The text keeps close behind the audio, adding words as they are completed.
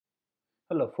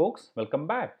Hello folks, welcome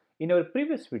back. In our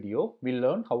previous video, we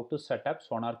learned how to set up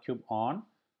SonarQube on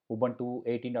Ubuntu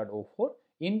 18.04.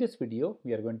 In this video,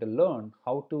 we are going to learn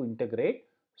how to integrate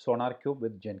SonarQube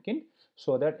with Jenkins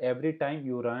so that every time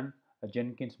you run a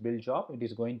Jenkins build job, it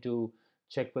is going to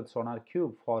check with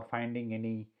SonarQube for finding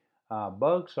any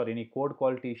bugs or any code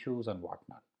quality issues and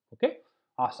whatnot. Okay,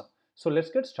 awesome. So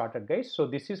let's get started, guys. So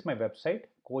this is my website,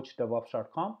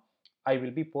 coachdevops.com. I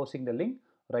will be posting the link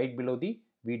right below the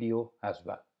video as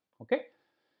well. Okay,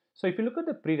 so if you look at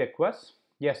the prerequisites,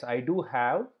 yes, I do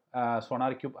have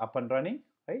SonarQube up and running,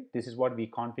 right? This is what we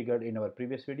configured in our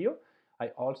previous video. I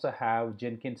also have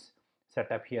Jenkins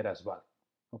set up here as well.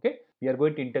 Okay, we are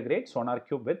going to integrate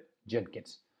SonarQube with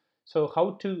Jenkins. So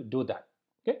how to do that?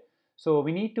 Okay, so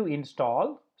we need to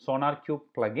install SonarQube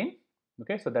plugin.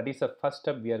 Okay, so that is the first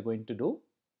step we are going to do.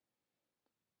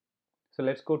 So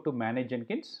let's go to Manage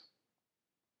Jenkins.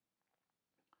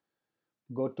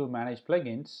 Go to Manage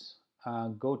Plugins,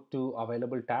 go to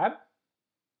Available tab.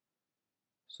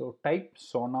 So type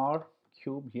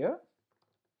SonarQube here.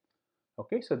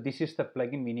 Okay, so this is the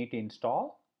plugin we need to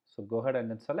install. So go ahead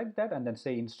and then select that and then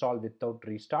say install without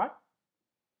restart.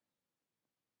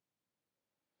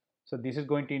 So this is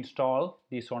going to install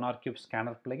the SonarQube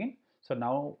scanner plugin. So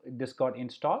now this got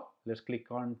installed. Let's click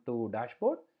on to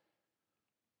dashboard.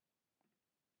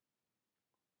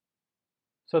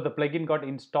 So the plugin got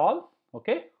installed.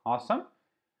 Okay, awesome.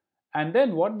 And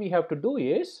then what we have to do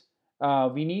is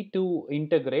we need to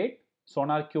integrate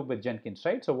SonarQube with Jenkins,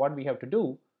 right? So what we have to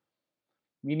do,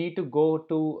 we need to go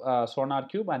to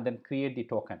SonarQube and then create the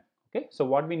token. Okay, so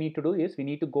what we need to do is we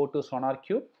need to go to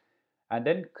SonarQube and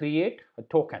then create a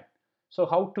token. So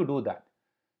how to do that?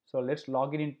 So let's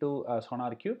log in into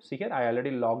SonarQube. See here, I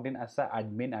already logged in as an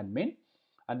admin,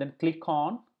 and then click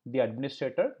on the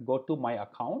administrator, go to my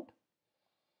account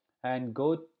and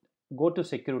go to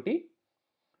security.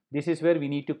 This is where we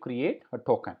need to create a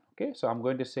token. Okay, so I'm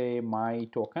going to say my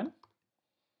token,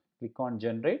 click on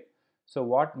generate. So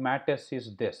what matters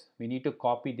is this, we need to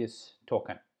copy this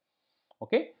token.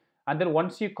 Okay, and then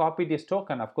once you copy this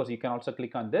token, of course you can also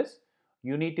click on this,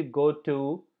 you need to go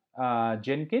to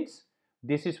Jenkins.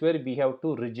 This is where we have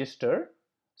to register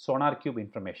SonarQube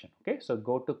information. Okay, so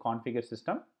go to configure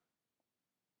system.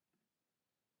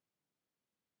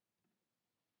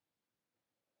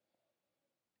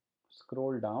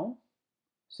 Scroll down.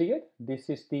 See it, this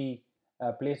is the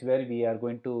place where we are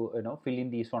going to fill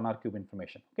in the SonarQube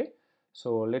information. Okay,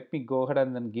 so let me go ahead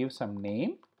and then give some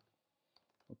name.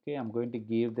 Okay, I'm going to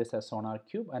give this as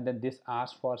SonarQube, and then this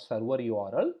asks for server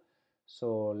URL.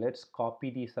 So let's copy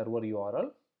the server URL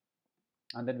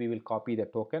and then we will copy the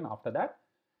token after that.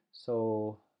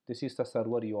 So this is the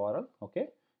server URL. Okay,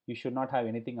 you should not have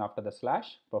anything after the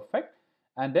slash. Perfect.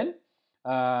 And then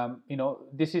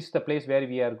this is the place where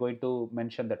we are going to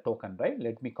mention the token, right?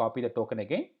 Let me copy the token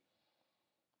again,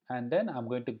 and then I'm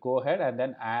going to go ahead and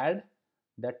then add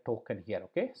that token here.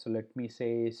 Okay, so let me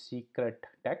say secret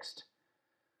text.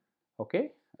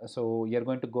 Okay, so you're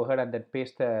going to go ahead and then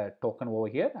paste the token over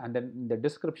here, and then in the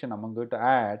description I'm going to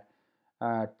add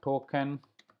token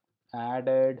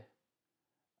added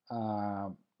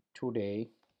today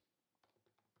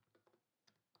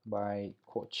by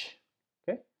coach.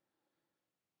 Okay,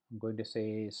 I'm going to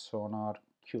say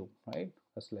SonarQube, right?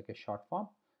 That's like a short form.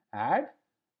 Add,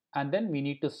 and then we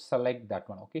need to select that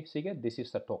one. Okay, so here this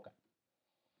is the token.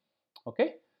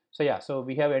 Okay, so yeah, so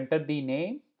we have entered the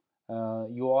name,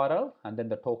 URL, and then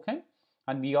the token,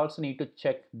 and we also need to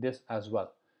check this as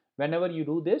well. Whenever you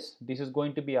do this, this is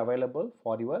going to be available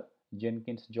for your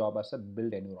Jenkins job as a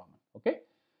build environment. Okay,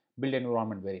 build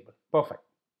environment variable. Perfect.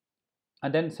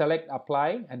 And then select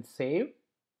apply and save.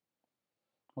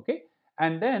 Okay,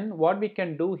 and then what we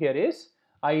can do here is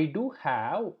I do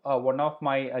have one of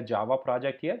my Java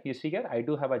project here. You see here, I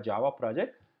do have a Java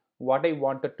project. What I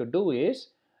wanted to do is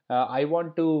I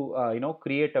want to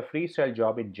create a freestyle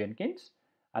job in Jenkins,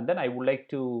 and then I would like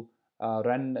to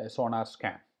run Sonar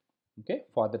scan. Okay,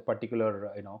 for the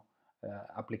particular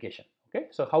application. Okay,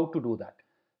 so how to do that?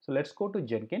 So let's go to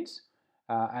Jenkins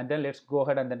and then let's go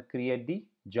ahead and then create the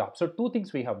job. So two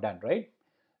things we have done, right?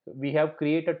 We have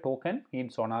created token in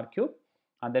SonarQube,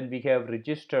 and then we have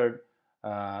registered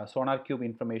SonarQube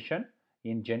information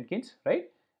in Jenkins, right?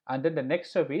 And then the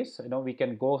next step is we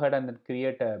can go ahead and then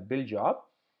create a build job,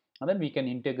 and then we can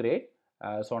integrate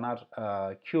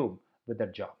SonarQube with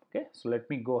that job. Okay, so let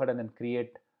me go ahead and then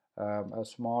create a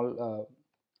small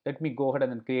let me go ahead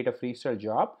and then create a freestyle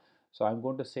job. So I'm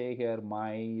going to say here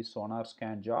my Sonar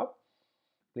scan job,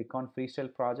 click on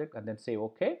freestyle project and then say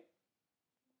okay.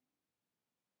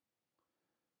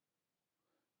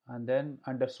 And then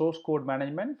under source code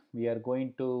management, we are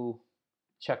going to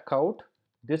check out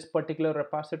this particular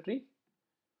repository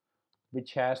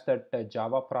which has that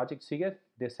Java project here.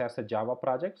 This has a Java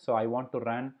project, so I want to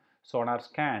run Sonar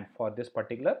scan for this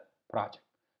particular project.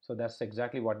 So that's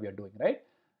exactly what we are doing, right?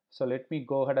 So let me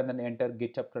go ahead and then enter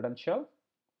GitHub credential,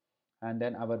 and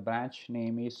then our branch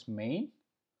name is main,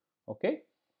 okay?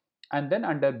 And then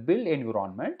under build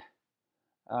environment,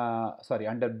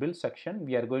 under build section,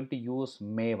 we are going to use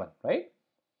maven, right?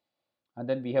 And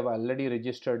then we have already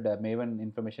registered maven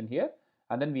information here,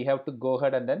 and then we have to go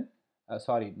ahead and then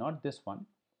not this one,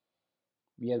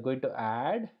 we are going to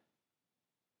add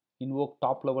invoke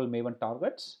top level maven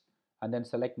targets and then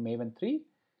select maven 3,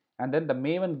 and then the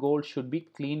maven goal should be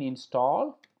clean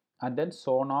install and then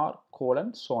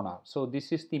sonar:sonar. So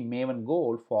this is the maven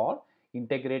goal for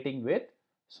integrating with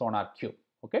SonarQube,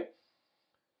 okay?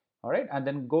 All right, and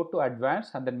then go to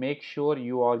advanced and then make sure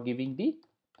you are giving the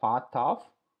path of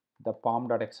the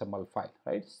pom.xml file,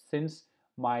 right? Since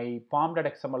my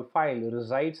pom.xml file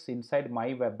resides inside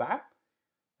my web app,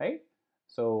 right?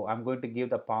 So I'm going to give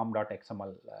the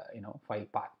pom.xml file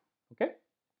path, okay?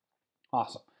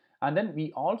 Awesome. And then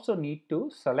we also need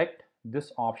to select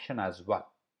this option as well.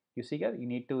 You see here, you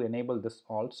need to enable this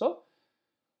also,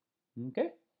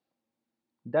 okay?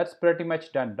 That's pretty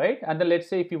much done, right? And then let's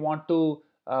say if you want to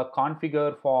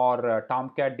configure for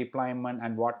Tomcat deployment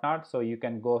and whatnot, so you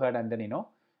can go ahead and then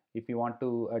if you want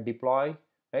to deploy,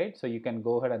 right, so you can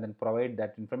go ahead and then provide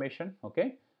that information,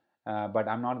 okay? But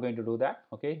I'm not going to do that,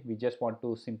 okay? We just want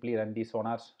to simply run the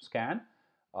Sonar scan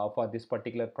for this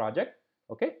particular project,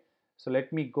 okay? So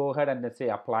let me go ahead and then say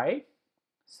apply,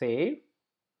 save.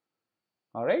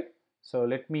 All right, so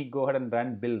let me go ahead and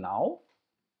run build now,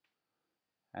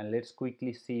 and let's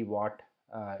quickly see what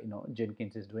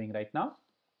Jenkins is doing right now.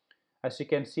 As you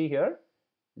can see here,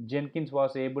 Jenkins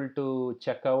was able to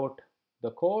check out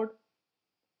the code.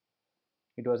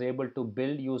 It was able to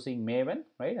build using maven,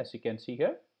 right, as you can see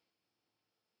here,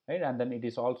 right? And then it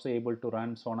is also able to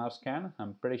run Sonar scan.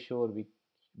 I'm pretty sure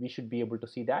we should be able to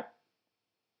see that.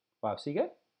 Wow, see here.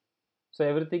 So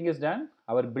everything is done.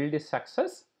 Our build is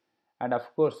success, and of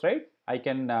course, right, I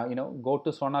can go to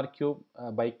SonarQube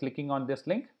by clicking on this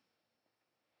link.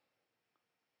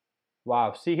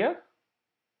 Wow, see here.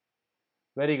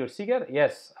 Very good. See here,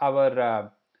 yes,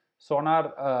 our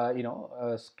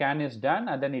Sonar scan is done,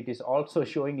 and then it is also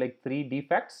showing like 3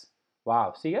 defects.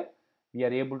 Wow, see here, we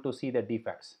are able to see the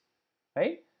defects,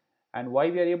 right? And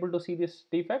why we are able to see this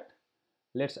defect?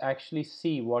 Let's actually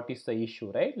see what is the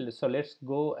issue, right? So let's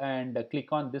go and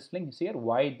click on this link here,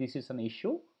 why this is an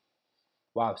issue.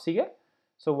 Wow, see here.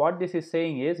 So what this is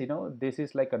saying is, this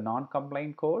is like a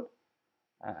non-compliant code,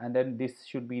 and then this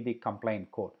should be the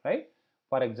compliant code, right?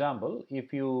 For example,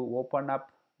 if you open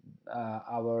up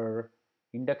our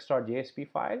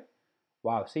index.jsp file,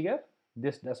 wow, see here,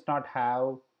 this does not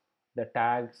have the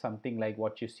tag something like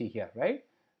what you see here, right?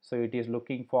 So it is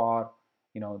looking for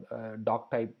doc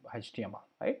type HTML,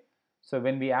 right? So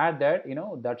when we add that,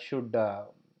 that should go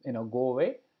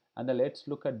away. And then let's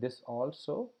look at this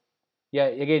also. Yeah,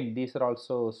 again, these are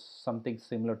also something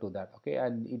similar to that, okay?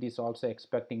 And it is also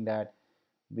expecting that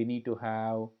we need to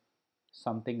have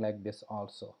something like this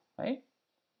also, right?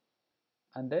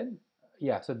 And then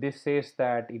yeah, so this says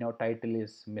that title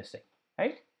is missing,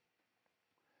 right?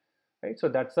 So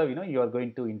that's how you are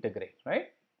going to integrate,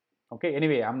 right? Okay,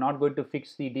 anyway, I'm not going to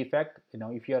fix the defect.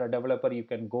 If you are a developer, you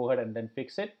can go ahead and then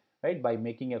fix it, right, by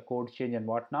making a code change and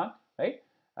whatnot, right?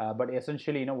 But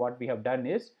essentially, what we have done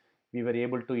is we were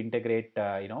able to integrate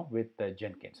with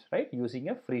Jenkins, right, using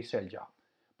a Freestyle job.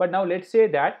 But now let's say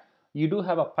that you do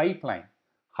have a pipeline.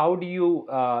 How do you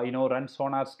run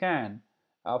Sonar scan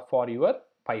for your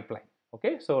pipeline?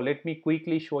 Okay, so let me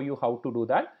quickly show you how to do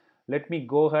that. Let me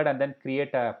go ahead and then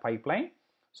create a pipeline.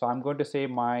 So I'm going to say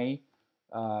my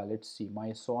let's see,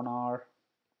 my Sonar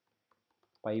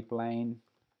pipeline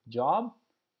job,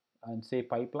 and say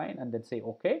pipeline, and then say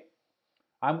okay.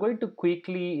 I'm going to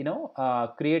quickly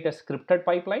create a scripted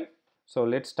pipeline. So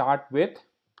let's start with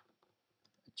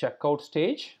checkout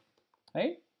stage,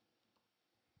 right?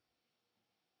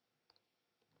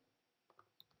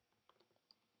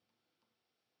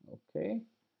 Okay,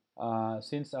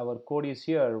 since our code is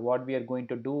here, what we are going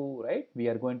to do, right, we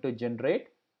are going to generate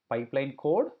pipeline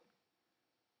code.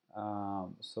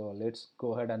 So let's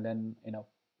go ahead and then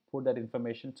put that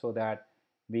information so that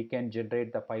we can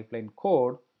generate the pipeline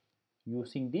code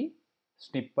using the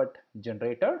snippet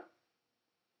generator.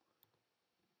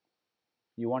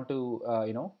 You want to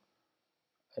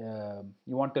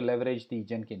you want to leverage the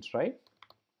Jenkins, right?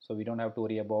 So we don't have to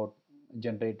worry about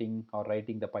generating or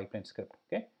writing the pipeline script.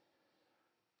 Okay,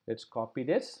 let's copy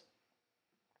this.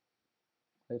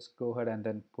 let's go ahead and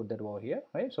then put that over here,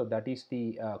 right? So that is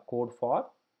the code for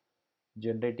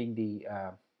generating the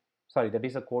that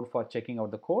is a code for checking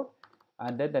out the code.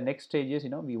 And then the next stage is,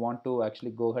 we want to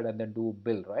actually go ahead and then do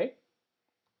build, right?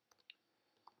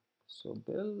 So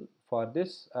build, for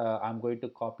this I'm going to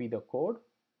copy the code.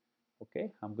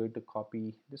 Okay, I'm going to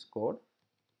copy this code.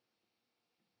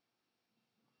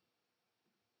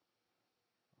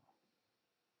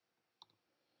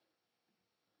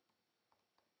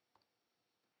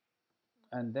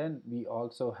 And then we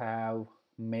also have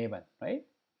maven, right?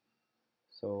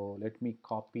 So let me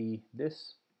copy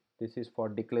this. This is for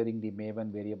declaring the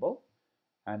maven variable,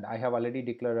 and I have already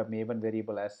declared a maven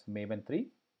variable as maven3.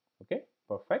 Okay,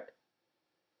 perfect.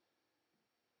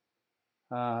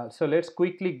 So let's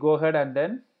quickly go ahead and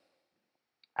then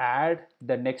add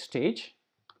the next stage.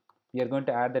 We are going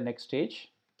to add the next stage,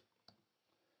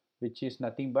 which is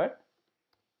nothing but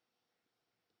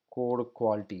code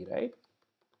quality, right?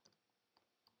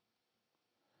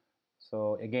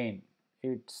 So again,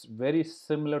 it's very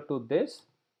similar to this.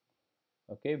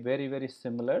 Okay, very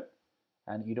similar,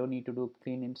 and you don't need to do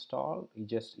clean install. You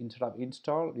just, instead of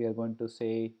install, we are going to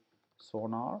say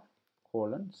sonar :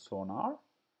 sonar,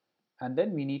 and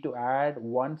then we need to add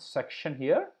one section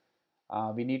here.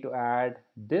 We need to add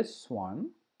this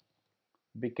one,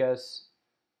 because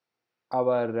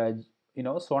our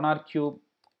SonarQube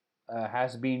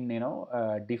has been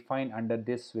defined under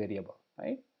this variable,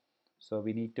 right? So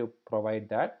we need to provide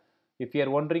that. If you are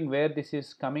wondering where this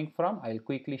is coming from, I'll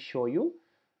quickly show you.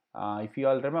 If you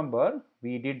all remember,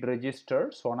 we did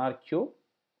register SonarQube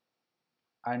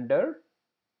under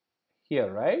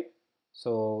here, right?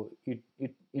 So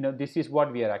this is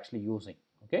what we are actually using.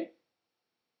 Okay,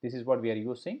 this is what we are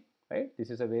using, right? This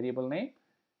is a variable name.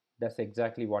 That's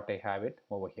exactly what I have it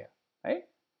over here, right?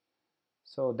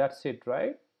 So that's it,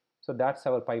 right? So that's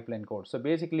our pipeline code. So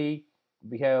basically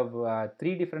we have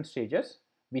three different stages.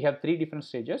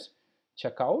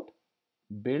 Checkout,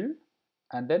 build,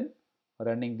 and then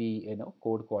running the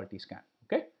code quality scan.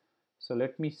 Okay, so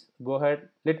let me go ahead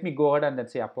and then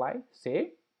say apply, save,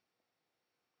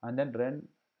 and then run.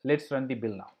 Let's run the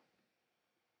build now.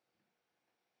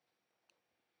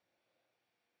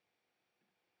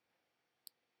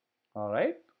 All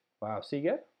right, wow, see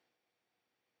here,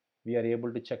 we are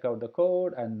able to check out the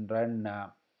code and run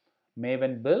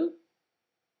maven build,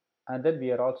 and then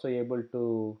we are also able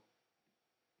to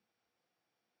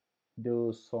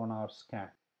do sonar scan.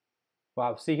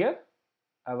 Wow, see here,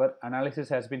 our analysis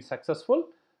has been successful.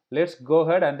 Let's go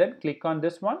ahead and then click on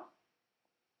this one.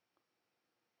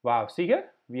 Wow, see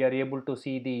here, we are able to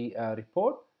see the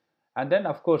report. And then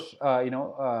of course,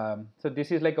 so this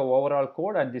is like a overall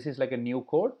code, and this is like a new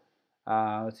code.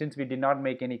 Since we did not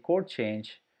make any code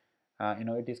change,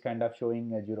 it is kind of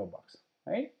showing a 0 bucks,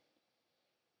 right?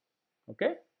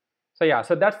 Okay, so yeah,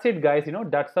 so that's it, guys.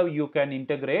 That's how you can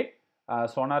integrate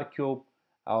SonarQube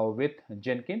with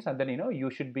Jenkins, and then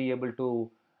you should be able to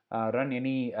run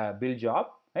any build job,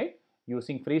 right,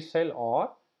 using Freestyle or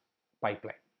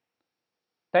pipeline.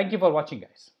 Thank you for watching,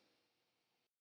 guys.